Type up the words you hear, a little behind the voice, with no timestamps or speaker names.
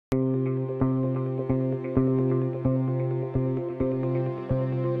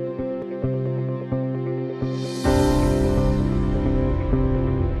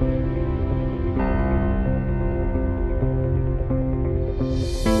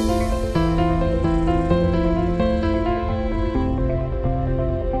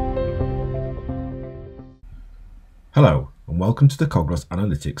Hello and welcome to the Cognos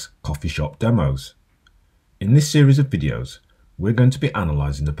Analytics Coffee Shop Demos. In this series of videos, we're going to be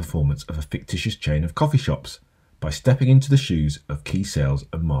analysing the performance of a fictitious chain of coffee shops by stepping into the shoes of key sales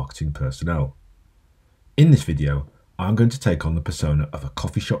and marketing personnel. In this video, I'm going to take on the persona of a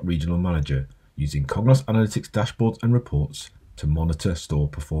coffee shop regional manager using Cognos Analytics dashboards and reports to monitor store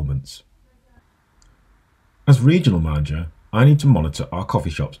performance. As regional manager, I need to monitor our coffee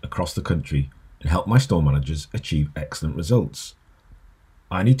shops across the country and help my store managers achieve excellent results.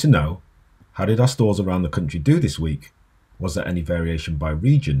 I need to know, how did our stores around the country do this week? Was there any variation by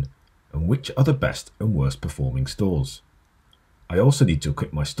region? And which are the best and worst performing stores? I also need to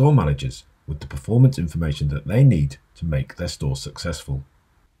equip my store managers with the performance information that they need to make their stores successful.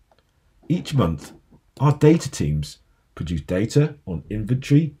 Each month, our data teams produce data on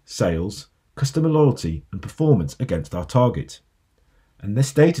inventory, sales, customer loyalty and performance against our target. And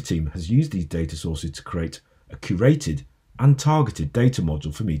this data team has used these data sources to create a curated and targeted data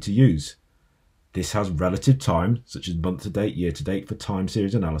module for me to use. This has relative time, such as month to date, year to date for time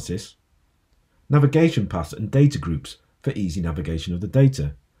series analysis, navigation paths and data groups for easy navigation of the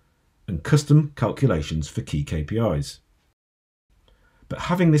data, and custom calculations for key KPIs. But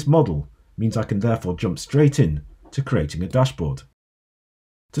having this model means I can therefore jump straight in to creating a dashboard.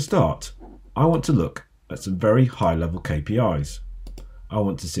 To start, I want to look at some very high level KPIs. I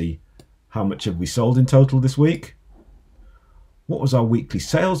want to see how much have we sold in total this week, what was our weekly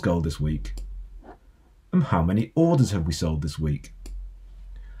sales goal this week, and how many orders have we sold this week.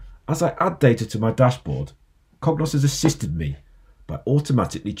 As I add data to my dashboard, Cognos has assisted me by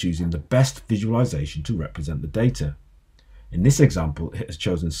automatically choosing the best visualization to represent the data. In this example, it has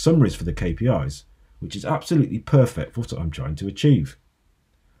chosen summaries for the KPIs, which is absolutely perfect for what I'm trying to achieve.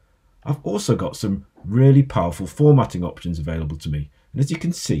 I've also got some really powerful formatting options available to me, and as you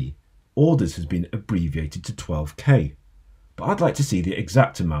can see, orders has been abbreviated to 12K, but I'd like to see the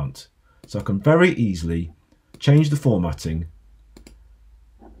exact amount, so I can very easily change the formatting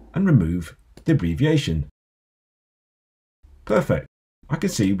and remove the abbreviation. Perfect. I can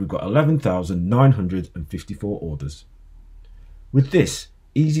see we've got 11,954 orders. With this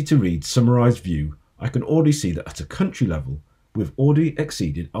easy to read summarized view, I can already see that at a country level, we've already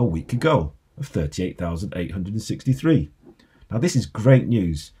exceeded our weekly goal of 38,863. Now this is great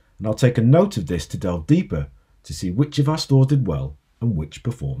news, and I'll take a note of this to delve deeper to see which of our stores did well and which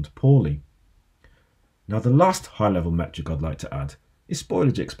performed poorly. Now the last high level metric I'd like to add is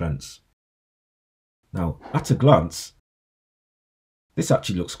spoilage expense. Now at a glance, this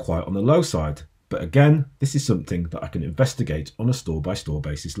actually looks quite on the low side, but again, this is something that I can investigate on a store by store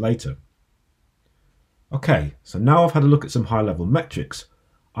basis later. Okay, so now I've had a look at some high level metrics,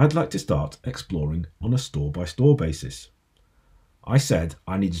 I'd like to start exploring on a store by store basis. I said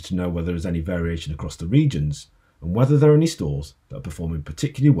I needed to know whether there's any variation across the regions and whether there are any stores that are performing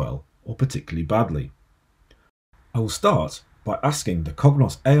particularly well or particularly badly. I will start by asking the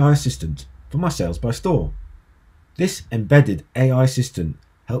Cognos AI Assistant for my sales by store. This embedded AI assistant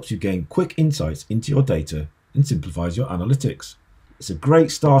helps you gain quick insights into your data and simplifies your analytics. It's a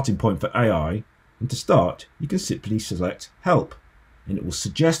great starting point for AI, and to start you can simply select Help and it will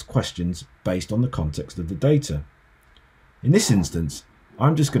suggest questions based on the context of the data. In this instance,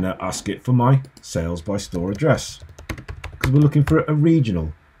 I'm just going to ask it for my sales by store address, because we're looking for a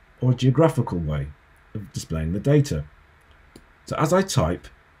regional or a geographical way of displaying the data. So as I type,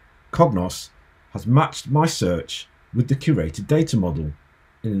 Cognos has matched my search with the curated data model,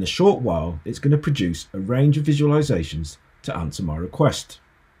 and in a short while it's going to produce a range of visualizations to answer my request.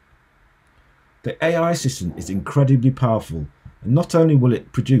 The AI assistant is incredibly powerful, and not only will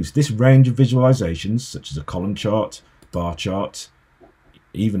it produce this range of visualizations such as a column chart, bar chart,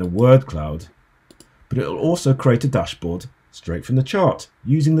 even a word cloud, but it will also create a dashboard straight from the chart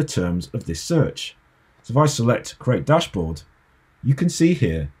using the terms of this search. So if I select Create Dashboard, you can see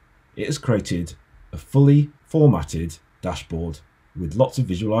here it has created a fully formatted dashboard with lots of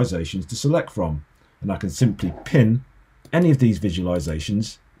visualizations to select from, and I can simply pin any of these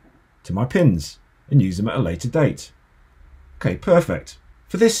visualizations to my pins and use them at a later date. Okay, perfect.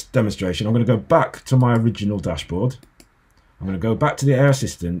 For this demonstration, I'm going to go back to my original dashboard. I'm going to go back to the AI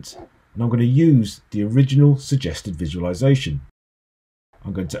Assistant and I'm going to use the original suggested visualization.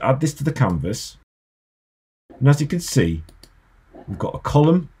 I'm going to add this to the canvas, and as you can see, we've got a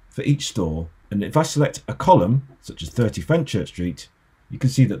column for each store, and if I select a column such as 30 Fenchurch Street, you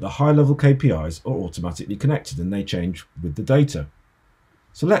can see that the high level KPIs are automatically connected and they change with the data.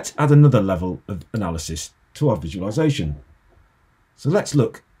 So let's add another level of analysis to our visualization. So let's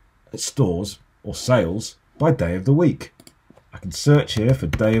look at stores or sales by day of the week. I can search here for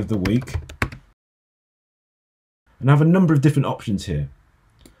day of the week. and I have a number of different options here.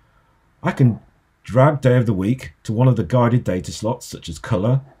 I can drag day of the week to one of the guided data slots such as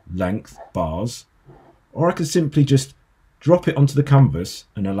colour, length, bars, or I can simply just drop it onto the canvas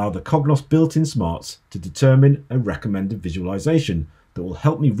and allow the Cognos built-in smarts to determine a recommended visualization that will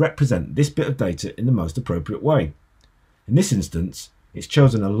help me represent this bit of data in the most appropriate way. In this instance, it's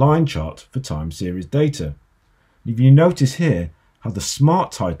chosen a line chart for time series data. If you notice here how the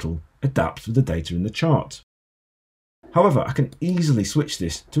smart title adapts with the data in the chart. However, I can easily switch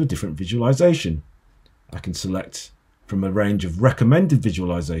this to a different visualization. I can select from a range of recommended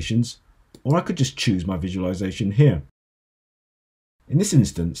visualizations, or I could just choose my visualization here. In this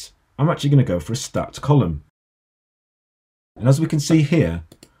instance, I'm actually going to go for a stacked column. And as we can see here,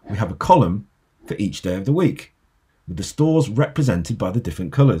 we have a column for each day of the week, with the stores represented by the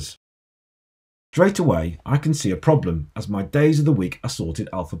different colours. Straight away, I can see a problem as my days of the week are sorted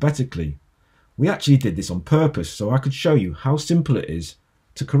alphabetically. We actually did this on purpose so I could show you how simple it is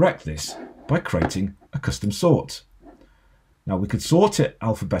to correct this by creating a custom sort. Now we could sort it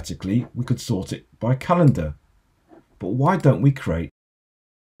alphabetically, we could sort it by calendar, but why don't we create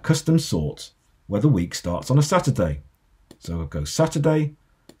a custom sort where the week starts on a Saturday? So I'll go Saturday,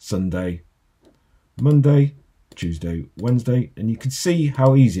 Sunday, Monday, Tuesday, Wednesday, and you can see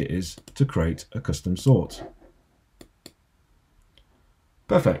how easy it is to create a custom sort.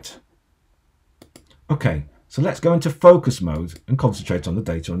 Perfect. Okay, so let's go into focus mode and concentrate on the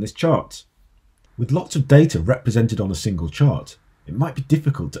data on this chart. With lots of data represented on a single chart, it might be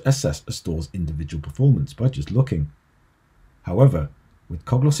difficult to assess a store's individual performance by just looking. However, with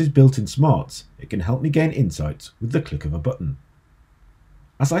Cognos' built-in smarts, it can help me gain insights with the click of a button.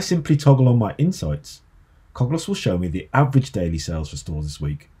 As I simply toggle on my insights, Cognos will show me the average daily sales for stores this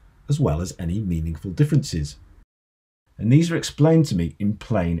week, as well as any meaningful differences. And these are explained to me in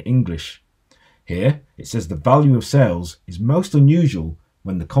plain English. Here, it says the value of sales is most unusual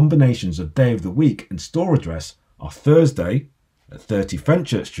when the combinations of day of the week and store address are Thursday at 30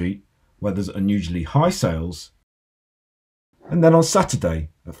 Fenchurch Street, where there's unusually high sales, and then on Saturday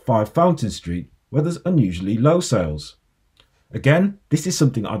at 5 Fountain Street, where there's unusually low sales. Again, this is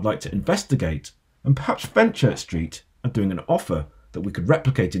something I'd like to investigate, and perhaps Fenchurch Street are doing an offer that we could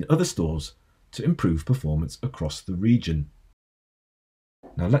replicate in other stores to improve performance across the region.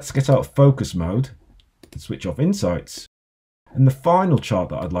 Now let's get out of focus mode and switch off insights. And the final chart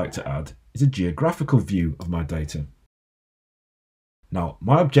that I'd like to add is a geographical view of my data. Now,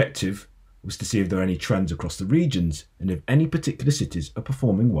 my objective was to see if there are any trends across the regions and if any particular cities are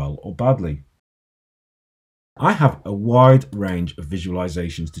performing well or badly. I have a wide range of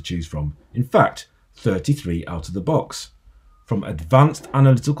visualizations to choose from, in fact 33 out of the box, from advanced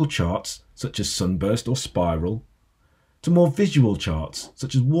analytical charts such as sunburst or spiral, to more visual charts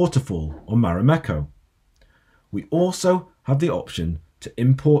such as waterfall or Marimekko. We also have the option to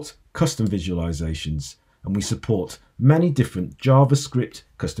import custom visualizations, and we support many different JavaScript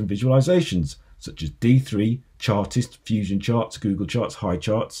custom visualizations such as D3, Chartist, Fusion Charts, Google Charts, High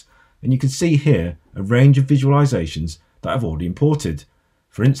Charts, and you can see here a range of visualizations that I've already imported.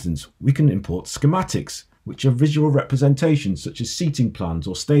 For instance, we can import schematics, which are visual representations such as seating plans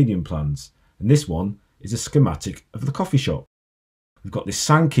or stadium plans, and this one is a schematic of the coffee shop. We've got this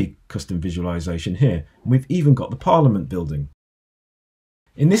Sankey custom visualization here, and we've even got the Parliament building.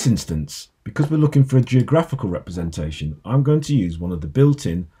 In this instance, because we're looking for a geographical representation, I'm going to use one of the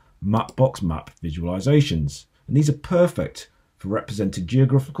built-in Mapbox Map visualizations, and these are perfect for representing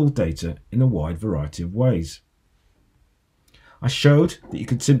geographical data in a wide variety of ways. I showed that you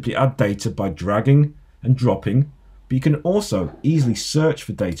could simply add data by dragging and dropping, but you can also easily search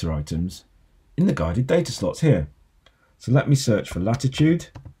for data items in the guided data slots here. So let me search for latitude.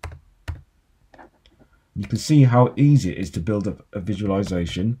 You can see how easy it is to build up a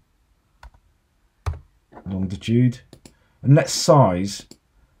visualization. Longitude. And let's size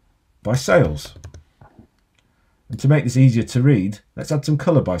by sales. And to make this easier to read, let's add some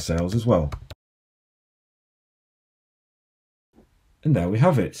colour by sales as well. And there we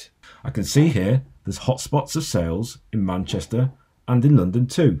have it. I can see here there's hotspots of sales in Manchester and in London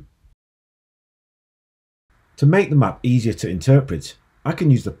too. To make the map easier to interpret, I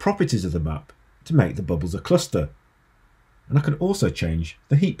can use the properties of the map to make the bubbles a cluster. And I can also change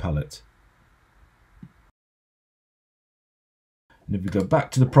the heat palette. And if we go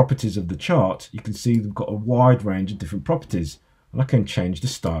back to the properties of the chart, you can see we've got a wide range of different properties. And I can change the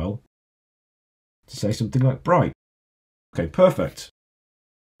style to say something like bright. Okay, perfect.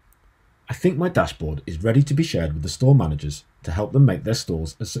 I think my dashboard is ready to be shared with the store managers to help them make their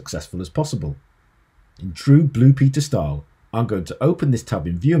stores as successful as possible. In true Blue Peter style, I'm going to open this tab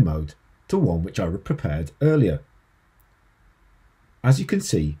in view mode to one which I prepared earlier. As you can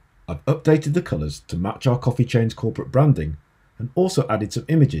see, I've updated the colours to match our coffee chain's corporate branding and also added some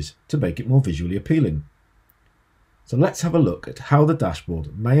images to make it more visually appealing. So let's have a look at how the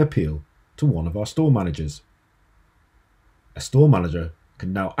dashboard may appeal to one of our store managers. A store manager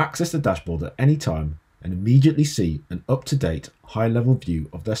can now access the dashboard at any time and immediately see an up-to-date, high-level view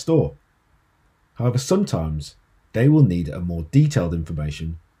of their store. However, sometimes they will need a more detailed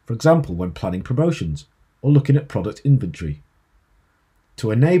information, for example when planning promotions or looking at product inventory.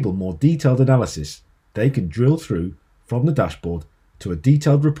 To enable more detailed analysis, they can drill through from the dashboard to a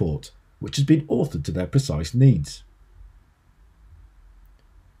detailed report which has been authored to their precise needs.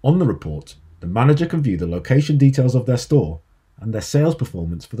 On the report, the manager can view the location details of their store and their sales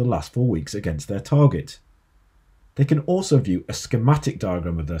performance for the last 4 weeks against their target. They can also view a schematic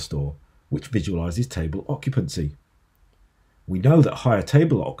diagram of their store which visualises table occupancy. We know that higher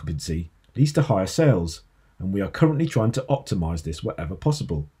table occupancy leads to higher sales, and we are currently trying to optimise this wherever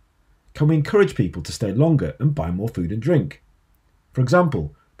possible. Can we encourage people to stay longer and buy more food and drink? For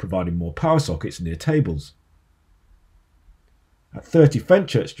example, providing more power sockets near tables. At 30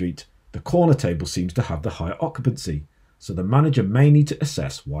 Fenchurch Street, the corner table seems to have the higher occupancy, so the manager may need to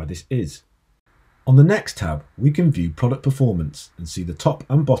assess why this is. On the next tab, we can view product performance and see the top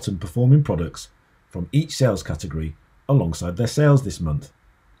and bottom performing products from each sales category alongside their sales this month.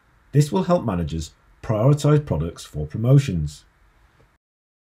 This will help managers prioritise products for promotions.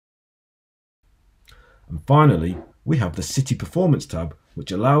 And finally, we have the City Performance tab,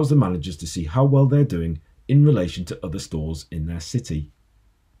 which allows the managers to see how well they're doing in relation to other stores in their city.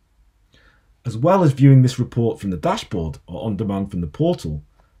 As well as viewing this report from the dashboard or on demand from the portal,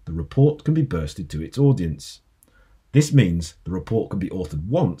 the report can be bursted to its audience. This means the report can be authored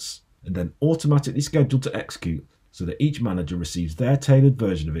once and then automatically scheduled to execute so that each manager receives their tailored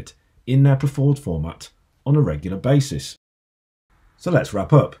version of it in their preferred format on a regular basis. So let's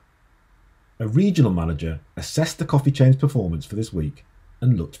wrap up. A regional manager assessed the coffee chain's performance for this week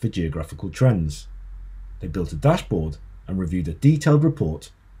and looked for geographical trends. They built a dashboard and reviewed a detailed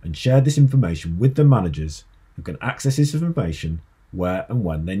report and shared this information with the managers who can access this information where and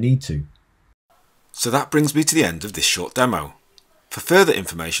when they need to. So that brings me to the end of this short demo. For further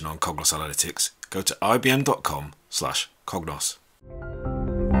information on Cognos Analytics, go to ibm.com/Cognos.